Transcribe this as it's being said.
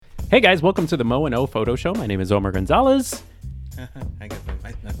Hey guys, welcome to the Moe and O Photo Show. My name is Omar Gonzalez. I got the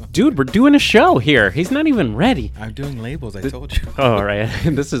mic now. Dude, we're doing a show here. He's not even ready. I'm doing labels, I told you. Oh, all right.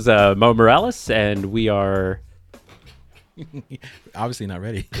 This is Mo Morales, and we are... Obviously not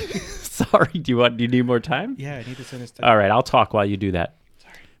ready. Sorry, do you need more time? Yeah, I need to send this to All right, I'll talk while you do that.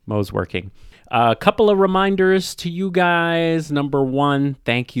 Sorry. Mo's working. A couple of reminders to you guys. Number one,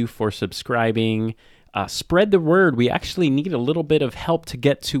 thank you for subscribing. Spread the word. We actually need a little bit of help to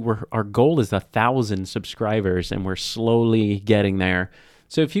get to where our goal is 1,000 subscribers, and we're slowly getting there.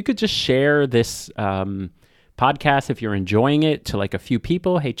 So if you could just share this podcast, if you're enjoying it, to like a few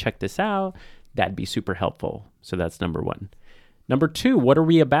people, hey, check this out, that'd be super helpful. So that's number one. Number two, what are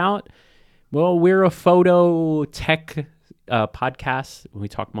we about? Well, we're a photo tech podcast. We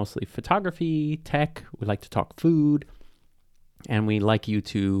talk mostly photography, tech. We like to talk food. And we like you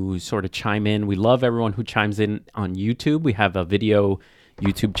to sort of chime in. We love everyone who chimes in on YouTube. We have a video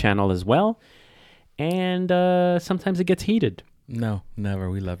YouTube channel as well. And sometimes it gets heated. No, never.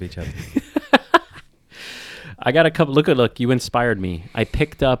 We love each other. I got a couple. Look, you inspired me. I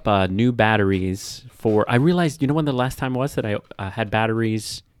picked up new batteries for, I realized, you know when the last time was that I had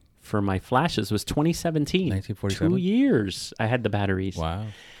batteries for my flashes was 2017. 1947? 2 years I had the batteries. Wow.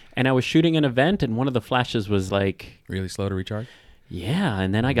 And I was shooting an event, and one of the flashes was like... Really slow to recharge? Yeah,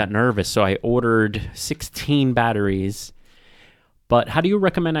 and then I got nervous, so I ordered 16 batteries. But how do you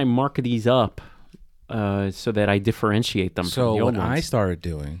recommend I mark these up so that I differentiate them from the old what ones? I started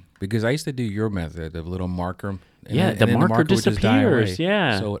doing, because I used to do your method of little marker. Yeah, the marker would just die disappears, away.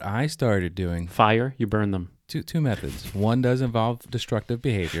 yeah. So what I started doing... Fire, you burn them. Two methods. One does involve destructive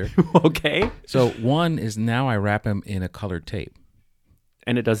behavior. Okay. So one is now I wrap them in a colored tape.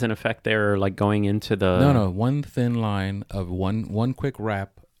 And it doesn't affect their, like, going into the... No. One thin line of one quick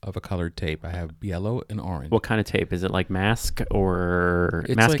wrap of a colored tape. I have yellow and orange. What kind of tape? Is it like mask or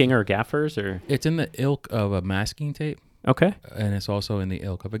It's masking like, or gaffers or... It's in the ilk of a masking tape. Okay. And it's also in the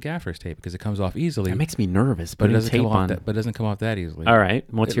ilk of a gaffer's tape because it comes off easily. That makes me nervous, but it putting doesn't tape come on. off that, but it doesn't come off that easily. All right.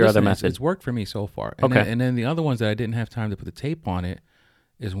 What's your other method? It's worked for me so far. Okay. And then the other ones that I didn't have time to put the tape on it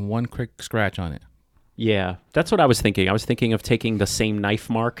is one quick scratch on it. Yeah, that's what I was thinking. I was thinking of taking the same knife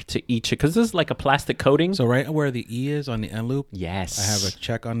mark to each, because this is like a plastic coating. So right where the E is on the end loop, yes, I have a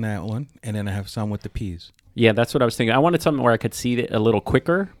check on that one, and then I have some with the P's. Yeah, that's what I was thinking. I wanted something where I could see it a little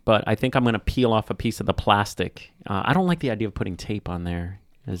quicker, but I think I'm going to peel off a piece of the plastic. I don't like the idea of putting tape on there.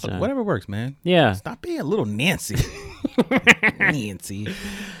 Whatever works, man. Yeah. Stop being a little Nancy. Nancy.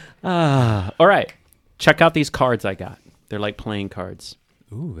 All right. Check out these cards I got. They're like playing cards.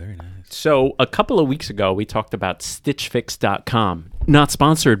 Ooh, very nice. So a couple of weeks ago, we talked about Stitchfix.com. Not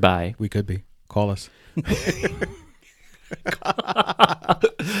sponsored by. We could be. Call us.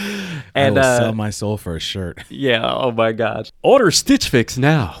 And I will sell my soul for a shirt. Yeah, oh my gosh. Order Stitch Fix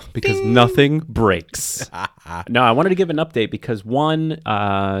now because nothing breaks. No, I wanted to give an update because one,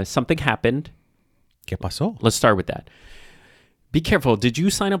 something happened. ¿Qué pasó? Let's start with that. Be careful. Did you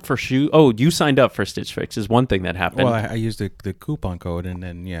sign up for Oh, you signed up for Stitch Fix is one thing that happened. Well, I used the coupon code and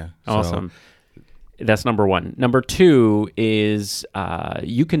then, yeah. Awesome. That's number one. Number two is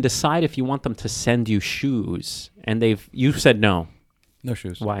you can decide if you want them to send you shoes. And you said no. No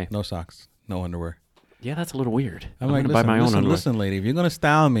shoes. Why? No socks. No underwear. Yeah, that's a little weird. I'm going like, to buy my own underwear. Listen, lady, if you're going to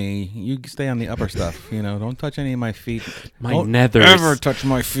style me, you stay on the upper stuff. Don't touch any of my feet. Don't nethers. Ever touch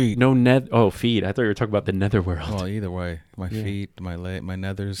my feet. No feet. I thought you were talking about the netherworld. Well, either way. My feet, my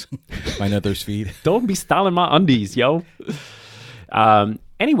nethers, my nethers feet. Don't be styling my undies, yo.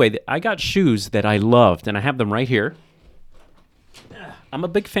 Anyway, I got shoes that I loved, and I have them right here. I'm a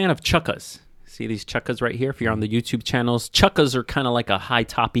big fan of chukkas. See these chukkas right here? If you're on the YouTube channels, chukkas are kind of like a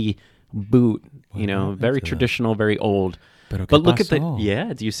high-toppy boot, very traditional, very old. But look at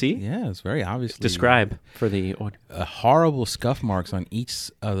do you see? Yeah, it's very obviously. Describe for the horrible scuff marks on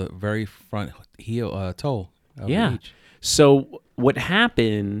each of the very front heel toe. Yeah. Each. So what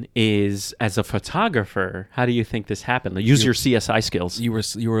happened is, as a photographer, how do you think this happened? Use your CSI skills. You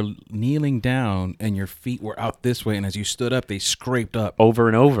were kneeling down, and your feet were out this way, and as you stood up, they scraped up over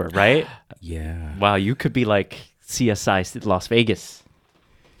and over, right? Yeah. Wow, you could be like CSI Las Vegas.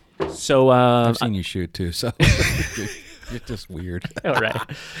 So I've seen you shoot too, so you're just weird. All right.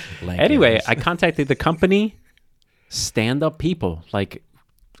 Anyway, I contacted the company, stand-up people, like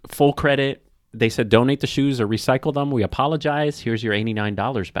full credit. They said donate the shoes or recycle them. We apologize. Here's your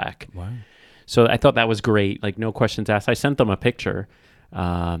 $89 back. Wow. So I thought that was great. Like no questions asked. I sent them a picture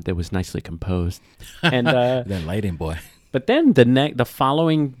that was nicely composed. And that lighting boy. But then the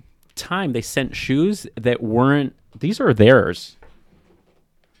following time they sent shoes that weren't. These are theirs.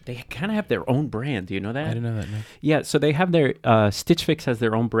 They kind of have their own brand. Do you know that? I didn't know that. No. Yeah, so they have their Stitchfix has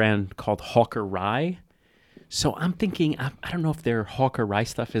their own brand called Hawker Rye. So I'm thinking, I don't know if their Hawker Rye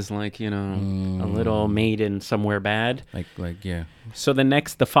stuff is like, a little made in somewhere bad. Like yeah. So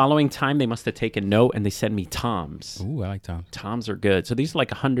the following time, they must have taken note and they sent me Toms. Ooh, I like Tom. Toms are good. So these are like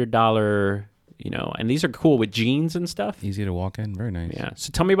 $100, and these are cool with jeans and stuff. Easy to walk in. Very nice. Yeah.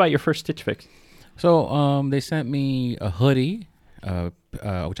 So tell me about your first Stitch Fix. So they sent me a hoodie,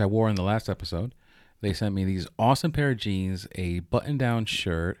 which I wore in the last episode. They sent me these awesome pair of jeans, a button-down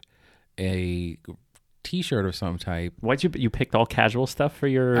shirt, a T-shirt of some type. Why'd you picked all casual stuff for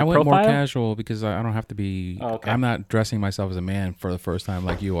your I went profile? more casual because I don't have to be. Oh, okay. I'm not dressing myself as a man for the first time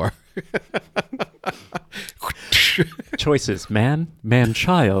like you are. Choices: man,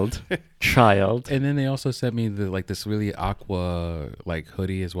 child. And then they also sent me this really aqua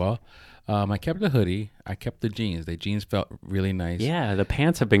hoodie as well. I kept the hoodie. I kept the jeans. The jeans felt really nice. Yeah, the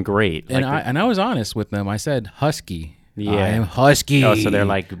pants have been great. And I was honest with them. I said husky. Yeah. I am husky. Oh, so they're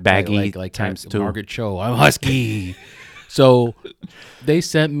like baggy like times two. Margaret Cho. I'm husky. So they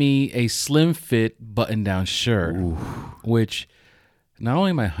sent me a slim fit button down shirt, which not only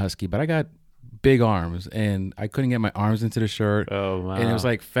am I husky, but I got big arms and I couldn't get my arms into the shirt. Oh, wow. And it was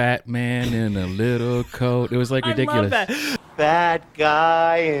like fat man in a little coat. It was like ridiculous. I love that. Fat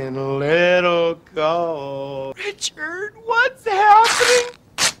guy in a little coat. Richard, what's happening?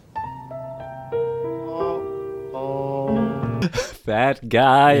 Fat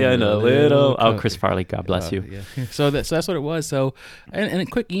guy and a little. Oh, coat. Chris Farley, God bless you. Yeah. So that's what it was. So and a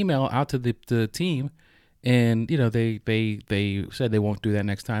quick email out to the team. And they said they won't do that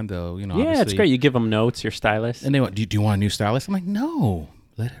next time though. Yeah, obviously. it's great. You give them notes, your stylist. And they went, do you want a new stylist? I'm like, no.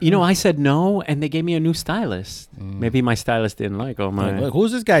 I said no, and they gave me a new stylist. Maybe my stylist didn't like my. Look,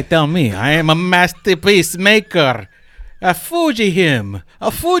 who's this guy? Tell me. I am a masterpiece maker. A Fuji him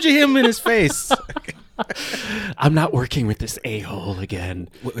in his face. I'm not working with this a-hole again.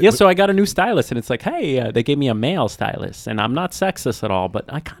 So I got a new stylist, and it's like, hey, they gave me a male stylist, and I'm not sexist at all, but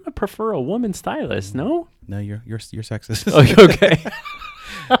I kind of prefer a woman stylist. No, you're sexist. Okay.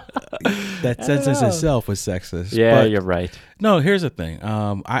 That sentence itself was sexist. Yeah, but you're right. No, here's the thing.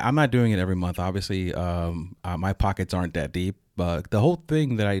 I'm not doing it every month. Obviously, my pockets aren't that deep. But the whole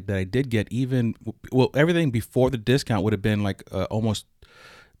thing that I did get, everything before the discount would have been like almost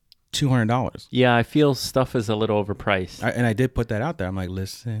 $200. Yeah, I feel stuff is a little overpriced. And I did put that out there. I'm like,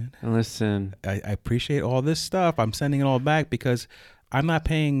 listen, I appreciate all this stuff. I'm sending it all back because I'm not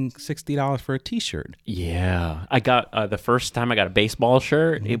paying $60 for a T-shirt. Yeah, I got the first time I got a baseball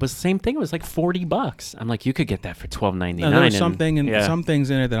shirt. It was the same thing. It was like $40. I'm like, you could get that for $12.99. No, there was some things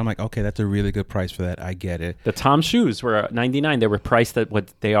in it that I'm like, okay, that's a really good price for that. I get it. The Tom shoes were $99. They were priced at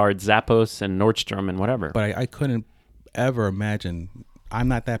what they are at Zappos and Nordstrom and whatever. But I couldn't ever imagine. I'm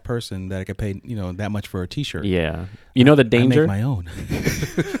not that person that I could pay, that much for a T-shirt. Yeah. The danger? I make my own.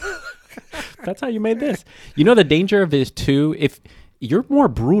 That's how you made this. The danger of it too, if you're more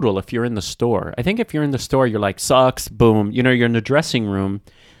brutal if you're in the store. I think if you're in the store, you're like, sucks, boom. You're in the dressing room.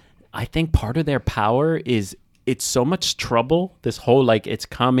 I think part of their power is it's so much trouble. This whole, it's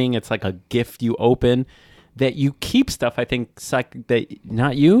coming. It's like a gift you open that you keep stuff. I think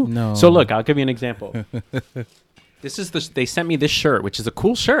not you. No. So look, I'll give you an example. They sent me this shirt, which is a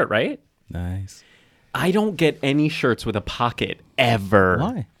cool shirt, right? Nice. I don't get any shirts with a pocket ever.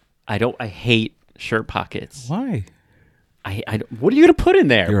 Why? I hate shirt pockets. Why? What are you going to put in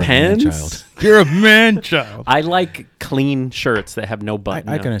there? You're Pens? A man child. You're a man child. I like clean shirts that have no button.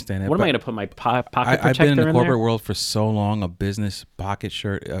 I can understand that. What am I going to put my pocket protector I've been in the corporate there? world for so long. A business pocket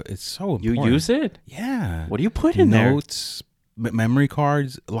shirt. It's so important. You use it? Yeah. What do you put in there? Notes, memory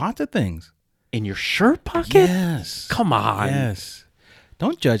cards, lots of things. In your shirt pocket? Yes. Come on. Yes.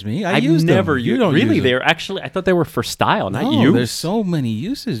 Don't judge me. I've use never them. used don't really. use them. They're actually. I thought they were for style, not No, use. there's so many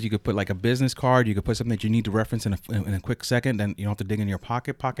uses. You could put like a business card. You could put something that you need to reference in a quick second. Then you don't have to dig in your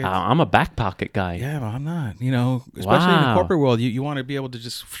pocket. I'm a back pocket guy. Yeah, but I'm not. Especially in the corporate world, you want to be able to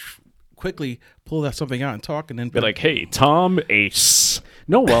just quickly pull that something out and talk, and then Be like, hey, Tom Ace.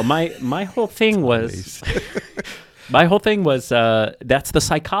 No, well, my whole thing was. My whole thing was that's the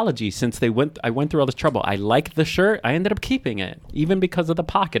psychology. Since I went through all this trouble. I liked the shirt. I ended up keeping it, even because of the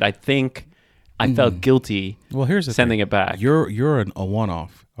pocket. I think I felt guilty. Well, here's the sending thing. it back. You're a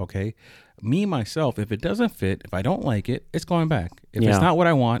one-off, okay? Me myself, if it doesn't fit, if I don't like it, it's going back. If it's not what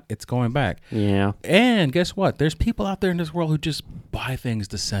I want, it's going back. Yeah. And guess what? There's people out there in this world who just buy things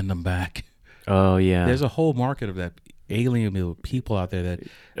to send them back. Oh yeah. There's a whole market of that alien people out there that.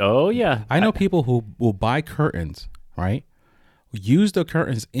 Oh yeah. I know people who will buy curtains. Right? Use the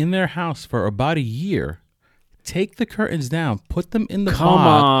curtains in their house for about a year, take the curtains down, put them in the Come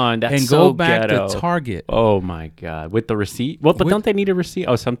box, on, that's and so go back ghetto. to Target. Oh my God, with the receipt? Well, but don't they need a receipt?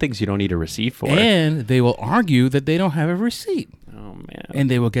 Oh, some things you don't need a receipt for. And they will argue that they don't have a receipt. Oh man, And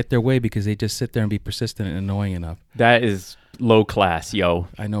they will get their way because they just sit there and be persistent and annoying enough. that is low class, yo.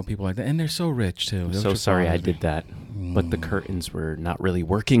 I know people like that, and they're so rich too. I'm That's so what sorry I bothers me. did that, but the curtains were not really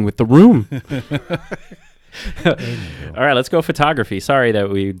working with the room. All right, let's go photography. Sorry that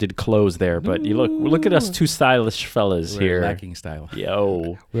we did close there, but you look at us two stylish fellas We're here. lacking style.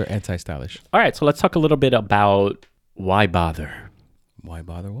 Yo. We're anti-stylish. All right, so let's talk a little bit about why bother. Why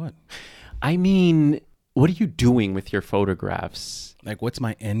bother? What? I mean, what are you doing with your photographs? Like, what's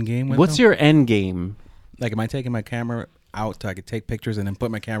my end game with What's them? your end game? Like, am I taking my camera out so I could take pictures and then put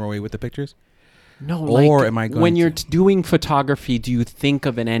my camera away with the pictures? No, Or like, am I going when you're to- doing photography, do you think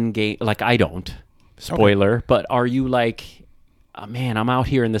of an end game? Like, I don't. Spoiler. But are you like, oh, man, I'm out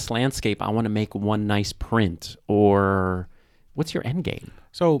here in this landscape. I want to make one nice print. Or what's your end game?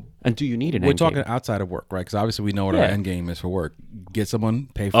 So And do you need an we're end talking game? outside of work, right? Because obviously we know what our Yeah. end game is for work. Get someone,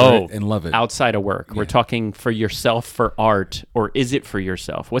 pay for Oh, it, and love it. outside of work. We're talking for yourself, for art, or is it for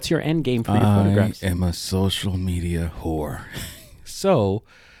yourself? What's your end game for your photographs? I am a social media whore. So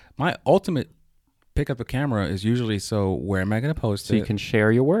my ultimate pick up a camera is usually so where am I going to post So it? you can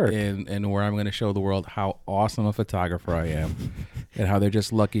share your work. and where I'm going to show the world how awesome a photographer I am and how they're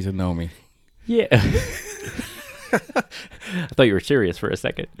just lucky to know me. Yeah. I thought you were serious for a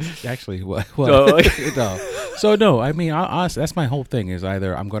second. Actually, what? Oh. No. So no, I mean, honestly, that's my whole thing is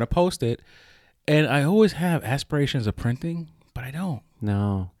either I'm going to post it, and I always have aspirations of printing, but I don't.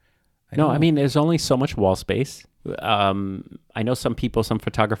 No. I don't. mean, there's only so much wall space. I know some people, some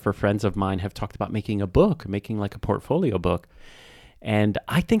photographer friends of mine have talked about making a book, making like a portfolio book. And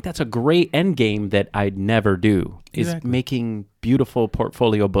I think that's a great end game that I'd never do, is Exactly. making beautiful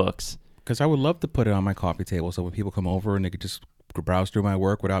portfolio books. Because I would love to put it on my coffee table so when people come over and they could just browse through my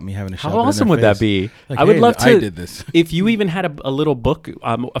work without me having to shove How it in awesome their would that face. be? Like, I would hey, love to. I did this. If you even had a little book,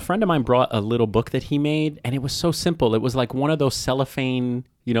 a friend of mine brought a little book that he made, and it was so simple. It was like one of those cellophane,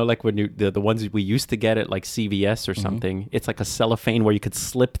 like when the ones we used to get at like CVS or something. It's like a cellophane where you could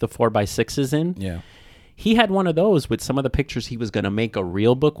slip the 4x6s in. Yeah. He had one of those with some of the pictures he was going to make a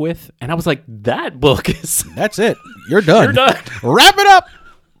real book with, and I was like, that book is That's it. You're done. You're done. Wrap it up.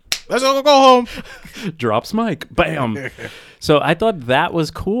 Let's all go home. drops mic, bam. So I thought that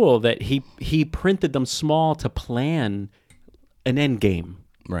was cool that he printed them small to plan an end game.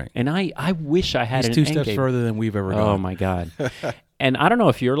 Right. And I wish I had He's an two end steps game. further than we've ever gone. Oh my God. And I don't know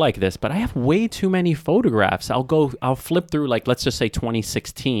if you're like this, but I have way too many photographs. I'll flip through, like, let's just say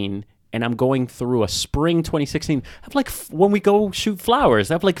 2016, and I'm going through a spring 2016. I have like, when we go shoot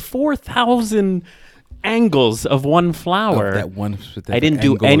flowers, I have like 4,000 angles of one flower. Of that one specific I didn't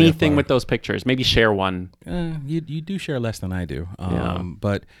do angle of your anything flower. with those pictures. Maybe share one. You do share less than I do. Yeah.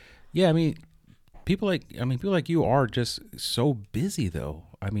 But yeah, I mean, people like you are just so busy though.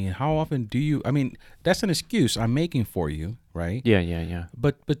 I mean, how often do you? I mean, that's an excuse I'm making for you, right? Yeah.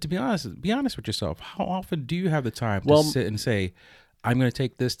 But to be honest with yourself. How often do you have the time Well, to sit and say, I'm going to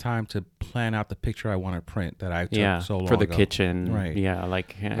take this time to plan out the picture I want to print that I took so long for the ago. kitchen. Right. Yeah,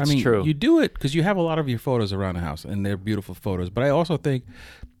 like, yeah, it's I mean, true. you do it because you have a lot of your photos around the house, and they're beautiful photos. But I also think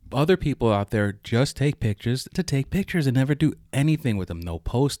other people out there just take pictures to take pictures and never do anything with them. No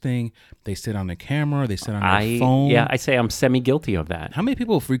posting. They sit on the camera. They sit on their phone. Yeah, I say I'm semi-guilty of that. How many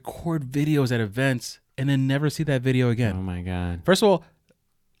people record videos at events and then never see that video again? Oh my God. First of all,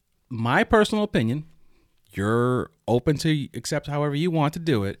 my personal opinion, you're open to accept however you want to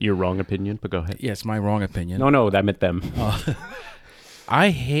do it. Your wrong opinion, but go ahead. Yes, my wrong opinion. No, that meant them.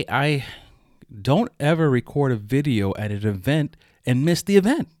 I don't ever record a video at an event and miss the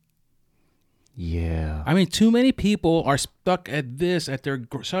event. Yeah. I mean, too many people are stuck at their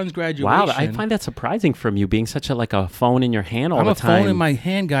son's graduation. Wow, I find that surprising from you, being such a phone in your hand all I'm the a time. phone in my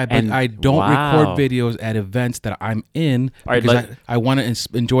hand guy, but And I don't wow. record videos at events that I'm in All right, because I want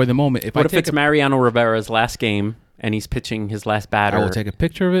to enjoy the moment. What if it's Mariano Rivera's last game and he's pitching his last batter? I will take a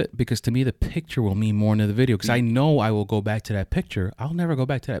picture of it because to me the picture will mean more than the video because I know I will go back to that picture. I'll never go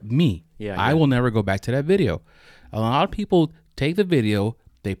back to that. I will never go back to that video. A lot of people take the video,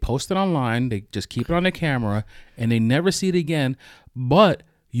 they post it online, they just keep it on their camera, and they never see it again. But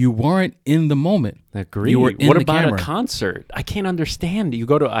you weren't in the moment. Agree. You were in what the about camera. a concert? I can't understand. You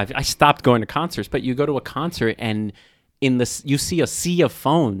go to I stopped going to concerts, but you go to a concert and you see a sea of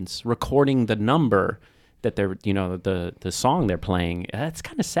phones recording the number that they're the song they're playing. That's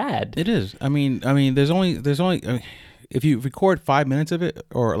kind of sad. It is. I mean, there's only. If you record 5 minutes of it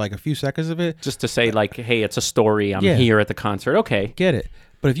or like a few seconds of it, Just to say, like, hey, it's a story. I'm Yeah. here at the concert. Okay. get it.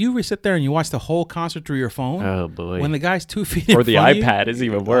 But if you sit there and you watch the whole concert through your phone, Oh boy. when the guy's 2 feet in Or the front of you, iPad is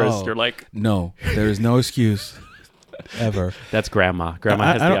even worse. Oh. You're like, no, there is no excuse ever. that's grandma.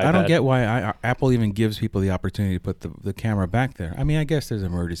 Grandma has the iPad. I don't get why Apple even gives people the opportunity to put the camera back there. I mean, I guess there's an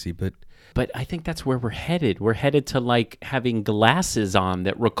emergency, but I think that's where we're headed. We're headed to like having glasses on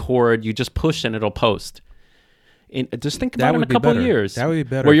that record. You just push and it'll post. Just think about it in a couple of years. That would be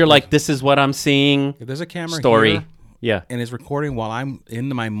better. Where you're like, this is what I'm seeing. If there's a camera Story. here, Yeah. and it's recording while I'm in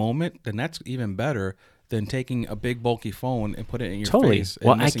my moment, then that's even better than taking a big bulky phone and put it in your face.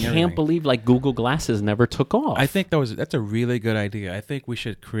 Well, and I missing can't everything. believe like Google Glasses never took off. I think that's a really good idea. I think we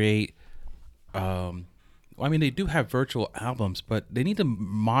should create. I mean, they do have virtual albums, but they need to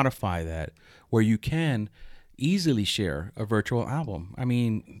modify that where you can easily share a virtual album. I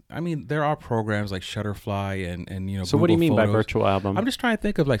mean, there are programs like Shutterfly and So Google what do you mean by Photos. virtual album? I'm just trying to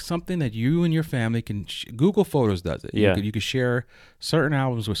think of like something that you and your family can. Google Photos does it. Yeah. You could share certain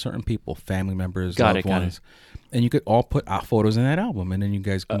albums with certain people, family members, Got loved it. ones, and you could all put out photos in that album, and then you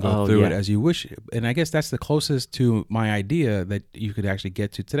guys can go through it as you wish. And I guess that's the closest to my idea that you could actually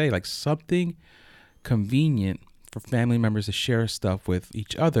get to today, like something convenient for family members to share stuff with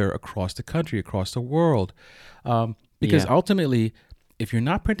each other across the country, across the world. Because ultimately, if you're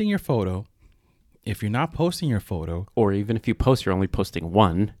not printing your photo, if you're not posting your photo, or even if you post, you're only posting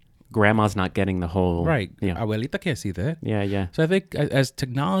one. Grandma's not getting the whole... right? Yeah. Abuelita can't see that. Yeah. So I think as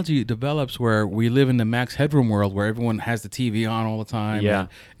technology develops, where we live in the max headroom world, where everyone has the TV on all the time,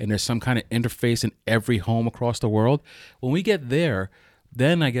 and there's some kind of interface in every home across the world. When we get there,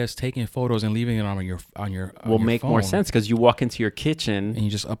 then I guess taking photos and leaving it on your will make more phone, sense because you walk into your kitchen and you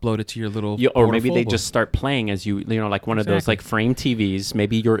just upload it to your little or maybe they portfolio. just start playing as you know, like one of those like frame TVs.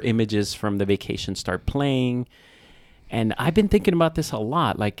 Maybe your images from the vacation start playing. And I've been thinking about this a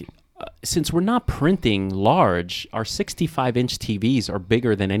lot. Like, since we're not printing large, our 65-inch TVs are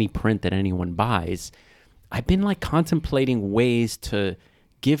bigger than any print that anyone buys. I've been like contemplating ways to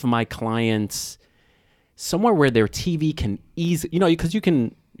give my clients somewhere where their TV can easily, because you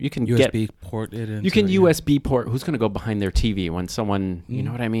can USB port it in. You can USB port. Who's going to go behind their TV when someone, you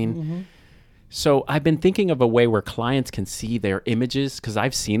know what I mean? Mm-hmm. So I've been thinking of a way where clients can see their images because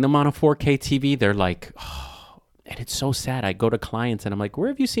I've seen them on a 4K TV. They're like, and it's so sad. I go to clients and I'm like, where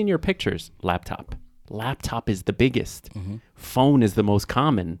have you seen your pictures? Laptop. Laptop is the biggest. Mm-hmm. Phone is the most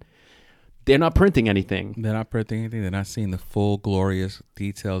common. They're not printing anything. They're not printing anything. They're not seeing the full glorious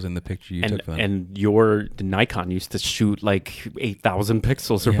details in the picture you took of them. And the Nikon used to shoot like 8,000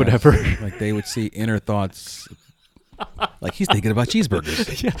 pixels or whatever. Like they would see inner thoughts. Like he's thinking about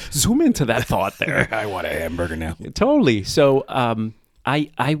cheeseburgers. Yeah, zoom into that thought there. I want a hamburger now. Totally. So I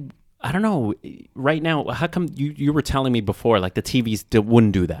don't know. Right now, how come you were telling me before like the TVs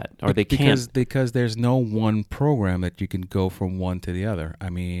wouldn't do that or they can't? Because there's no one program that you can go from one to the other. I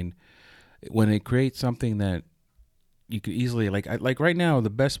mean, when it creates something that you could easily like right now,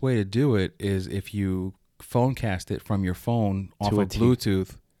 the best way to do it is if you phone cast it from your phone off of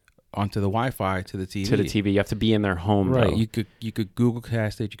Bluetooth onto the Wi-Fi to the TV. To the TV, you have to be in their home, right? Though. You could Google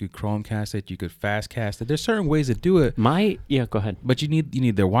cast it, you could Chromecast it, you could fast cast it. There's certain ways to do it. Go ahead. But you need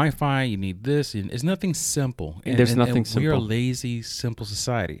their Wi-Fi, you need this. It's nothing simple. There's nothing simple. We're a lazy, simple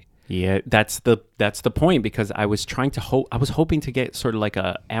society. Yeah, that's the point because I was trying to I was hoping to get sort of like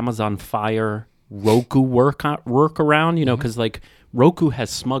a Amazon Fire Roku workaround, because like Roku has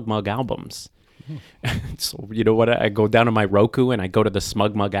Smug Mug albums. So you know what? I go down to my Roku and I go to the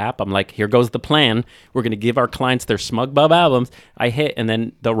Smug Mug app. I'm like, here goes the plan. We're going to give our clients their Smug Mug albums. I hit, and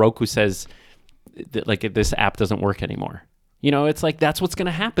then the Roku says, like, this app doesn't work anymore. It's like that's what's going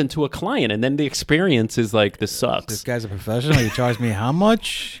to happen to a client, and then the experience is like, this sucks. This guy's a professional. He charged me how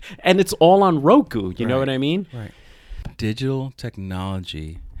much? And it's all on Roku. You know what I mean? Right. Digital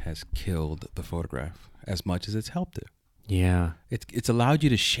technology has killed the photograph as much as it's helped it. Yeah. It's allowed you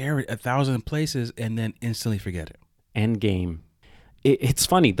to share it 1,000 places and then instantly forget it. Endgame. It's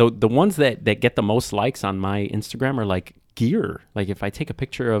funny. The ones that get the most likes on my Instagram are like gear. Like if I take a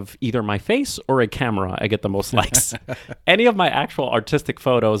picture of either my face or a camera, I get the most likes. Any of my actual artistic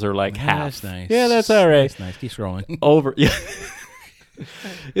photos are like half. That's nice. Yeah, that's all right. That's nice. Keep scrolling. Over. Yeah.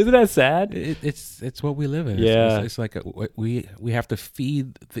 Isn't that sad? It's what we live in. Yeah. It's like we have to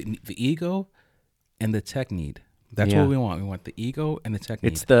feed the ego and the tech need. That's what we want. We want the ego and the tech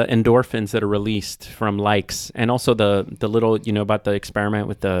need. It's the endorphins that are released from likes, and also the little, about the experiment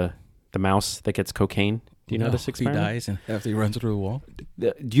with the mouse that gets cocaine. Do you know this experiment? He dies and after he runs through the wall.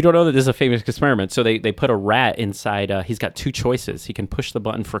 You don't know that this is a famous experiment. So they put a rat inside. He's got two choices. He can push the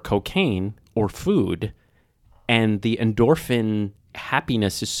button for cocaine or food, and the endorphin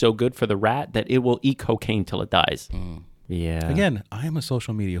happiness is so good for the rat that it will eat cocaine till it dies. Yeah. Again, I am a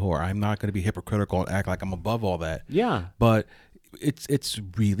social media whore. I'm not going to be hypocritical and act like I'm above all that. Yeah. But it's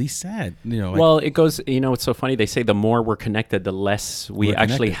really sad. Like, Well, it goes, it's so funny. They say the more we're connected, the less we We're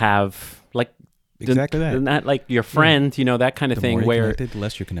actually connected. have, like, Exactly that. Not like your friend, that kind of the thing. more you're Where connected, the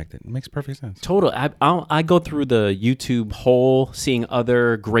less you're connected. It makes perfect sense. total, I go through the YouTube hole, seeing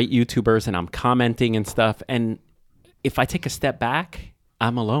other great YouTubers, and I'm commenting and stuff. And if I take a step back,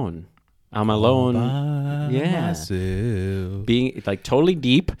 I'm alone. I'm alone. By myself. Being like totally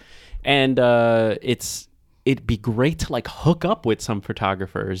deep, and it'd be great to like hook up with some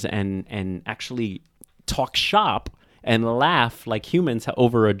photographers and actually talk shop and laugh like humans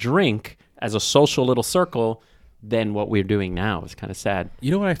over a drink as a social little circle. Then what we're doing now is kind of sad.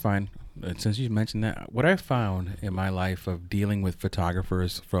 You know what I find, since you mentioned that, what I found in my life of dealing with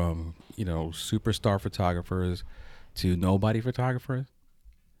photographers, from superstar photographers to nobody photographers,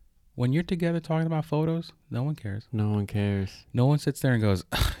 when you're together talking about photos, no one cares. No one cares. No one sits there and goes,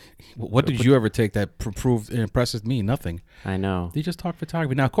 what did you ever take that proved impresses me? Nothing. I know. They just talk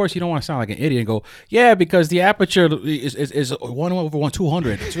photography. Now, of course, you don't want to sound like an idiot and go, yeah, because the aperture is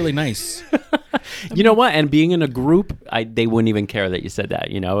 1/200. It's really nice. You know what? And being in a group, they wouldn't even care that you said that.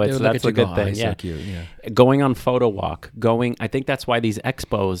 That's a good thing. Yeah. So cute. Yeah. Going on photo walk, I think that's why these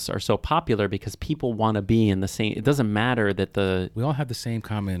expos are so popular, because people want to be in the same. It doesn't matter that we all have the same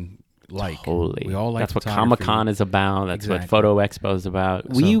common Totally. We all like that's what photography. Comic-Con is about. That's Exactly. what Photo Expo is about.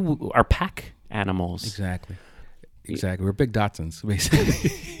 We are pack animals. Exactly. We're big Datsuns,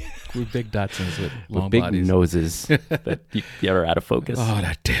 basically. We're big Datsuns with long big bodies. noses that you are out of focus. Oh,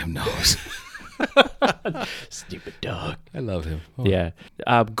 that damn nose. Stupid dog. I love him. Oh. Yeah.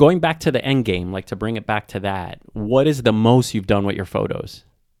 Going back to the end game, like to bring it back to that, what is the most you've done with your photos?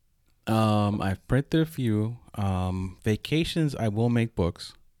 I've printed a few. Vacations, I will make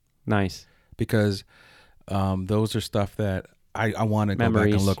books. Nice. Because those are stuff that I want to go back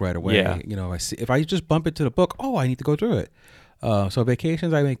and look right away. Yeah. If I just bump into the book, I need to go through it. So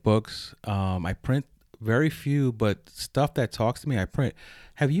vacations, I make books. I print very few, but stuff that talks to me, I print.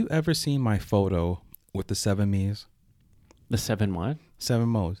 Have you ever seen my photo with the 7 me's? The 7 what? 7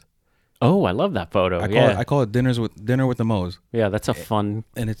 Moes. Oh, I love that photo. I call it dinner with the Moes. Yeah, that's a fun.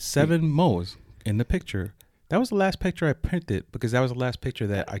 And it's 7 Moes in the picture. That was the last picture I printed, because that was the last picture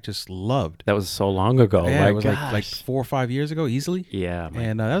that I just loved. That was so long ago. Yeah, it was like 4 or 5 years ago, easily. Yeah,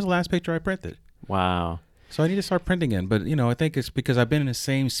 man. And that was the last picture I printed. Wow. So I need to start printing again. But, I think it's because I've been in the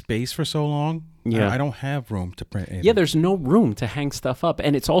same space for so long. Yeah. I don't have room to print anything. Yeah, there's no room to hang stuff up.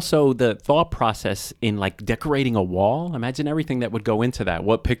 And it's also the thought process in like decorating a wall. Imagine everything that would go into that.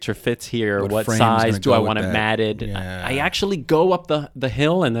 What picture fits here? What frame's size gonna do go I with want it that? matted? Yeah. I actually go up the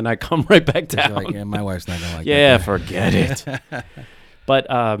hill and then I come right back It's down. like, my wife's not going to like Yeah, that. forget it. But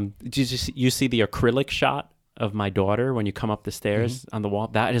did you see the acrylic shot of my daughter when you come up the stairs on the wall?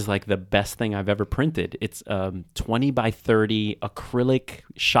 That is like the best thing I've ever printed. It's 20 by 30 acrylic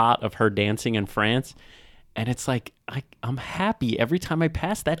shot of her dancing in France. And it's like, I'm happy every time I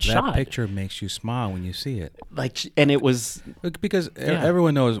pass that shot. That picture makes you smile when you see it. And it was... Because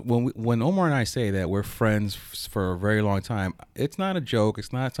everyone knows when Omar and I say that we're friends for a very long time, it's not a joke.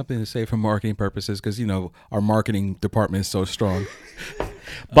 It's not something to say for marketing purposes, because, our marketing department is so strong.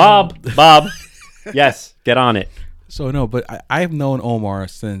 Bob, yes, get on it. So no, but I've known Omar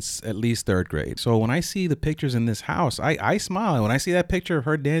since at least 3rd grade. So when I see the pictures in this house, I smile. And when I see that picture of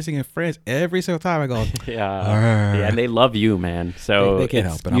her dancing in France, every single time I go, yeah, and they love you, man. So they can't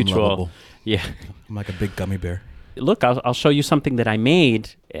help it. I'm lovable. Yeah, I'm like a big gummy bear. Look, I'll show you something that I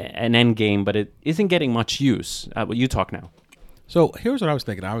made, an end game, but it isn't getting much use. You talk now. So here's what I was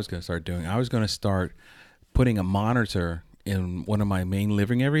thinking I was going to start doing. I was going to start putting a monitor in one of my main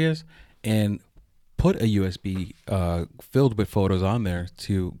living areas and put a USB filled with photos on there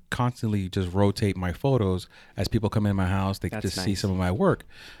to constantly just rotate my photos as people come in my house. They can just see some of my work.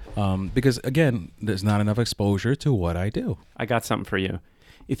 Because, again, there's not enough exposure to what I do. I got something for you.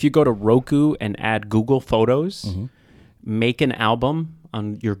 If you go to Roku and add Google Photos, make an album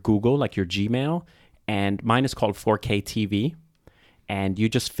on your Google, like your Gmail, and mine is called 4K TV. And you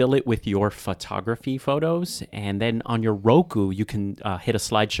just fill it with your photography photos. And then on your Roku, you can hit a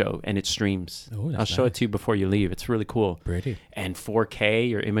slideshow and it streams. Oh, I'll show it to you before you leave. It's really cool. Pretty. And 4K,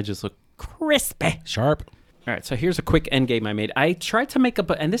 your images look crispy. Sharp. All right, so here's a quick end game I made. I tried to make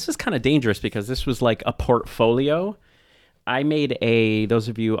and this is kind of dangerous because this was like a portfolio. I made those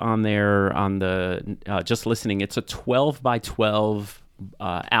of you on there on the just listening, it's a 12 by 12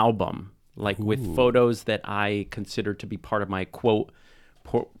 album, like with photos that I consider to be part of my quote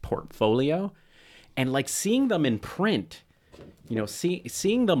portfolio. And like seeing them in print you know,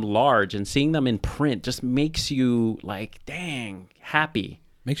 seeing them large and seeing them in print just makes you like, dang, happy.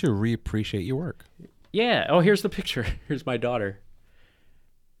 Makes you reappreciate your work. Yeah. Oh, here's the picture. Here's my daughter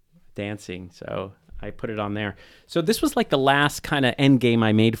dancing. So I put it on there. So this was like the last kind of end game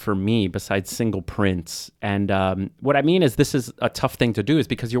I made for me besides single prints. And what I mean is this is a tough thing to do is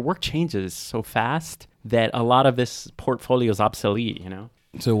because your work changes so fast that a lot of this portfolio is obsolete, you know?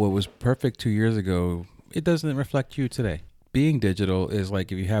 So what was perfect 2 years ago, it doesn't reflect you today. Being digital is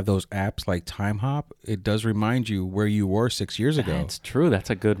like if you have those apps like Time Hop, it does remind you where you were 6 years ago. That's true. That's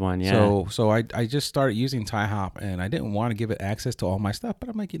a good one. Yeah. So I just started using Time Hop, and I didn't want to give it access to all my stuff, but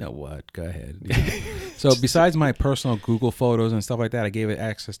I'm like, you know what? Go ahead. So besides my personal Google photos and stuff like that, I gave it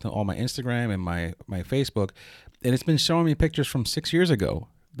access to all my Instagram and my Facebook, and it's been showing me pictures from 6 years ago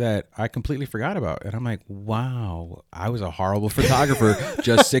that I completely forgot about. And I'm like, wow, I was a horrible photographer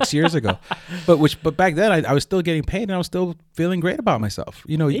just 6 years ago. But back then I was still getting paid and I was still feeling great about myself.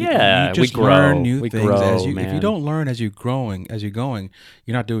 You know, you just learn new things as you, if you don't learn as you're going,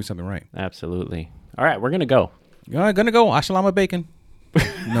 you're not doing something right. Absolutely. All right, we're going to go. You're going to go. Ashalama bacon.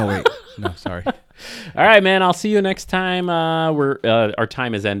 No, wait. No, sorry. All right, man. I'll see you next time. Our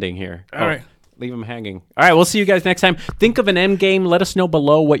time is ending here. All right. Leave them hanging. All right, we'll see you guys next time. Think of an end game. Let us know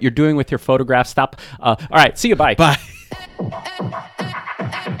below what you're doing with your photographs. Stop. All right, see you. Bye. Bye.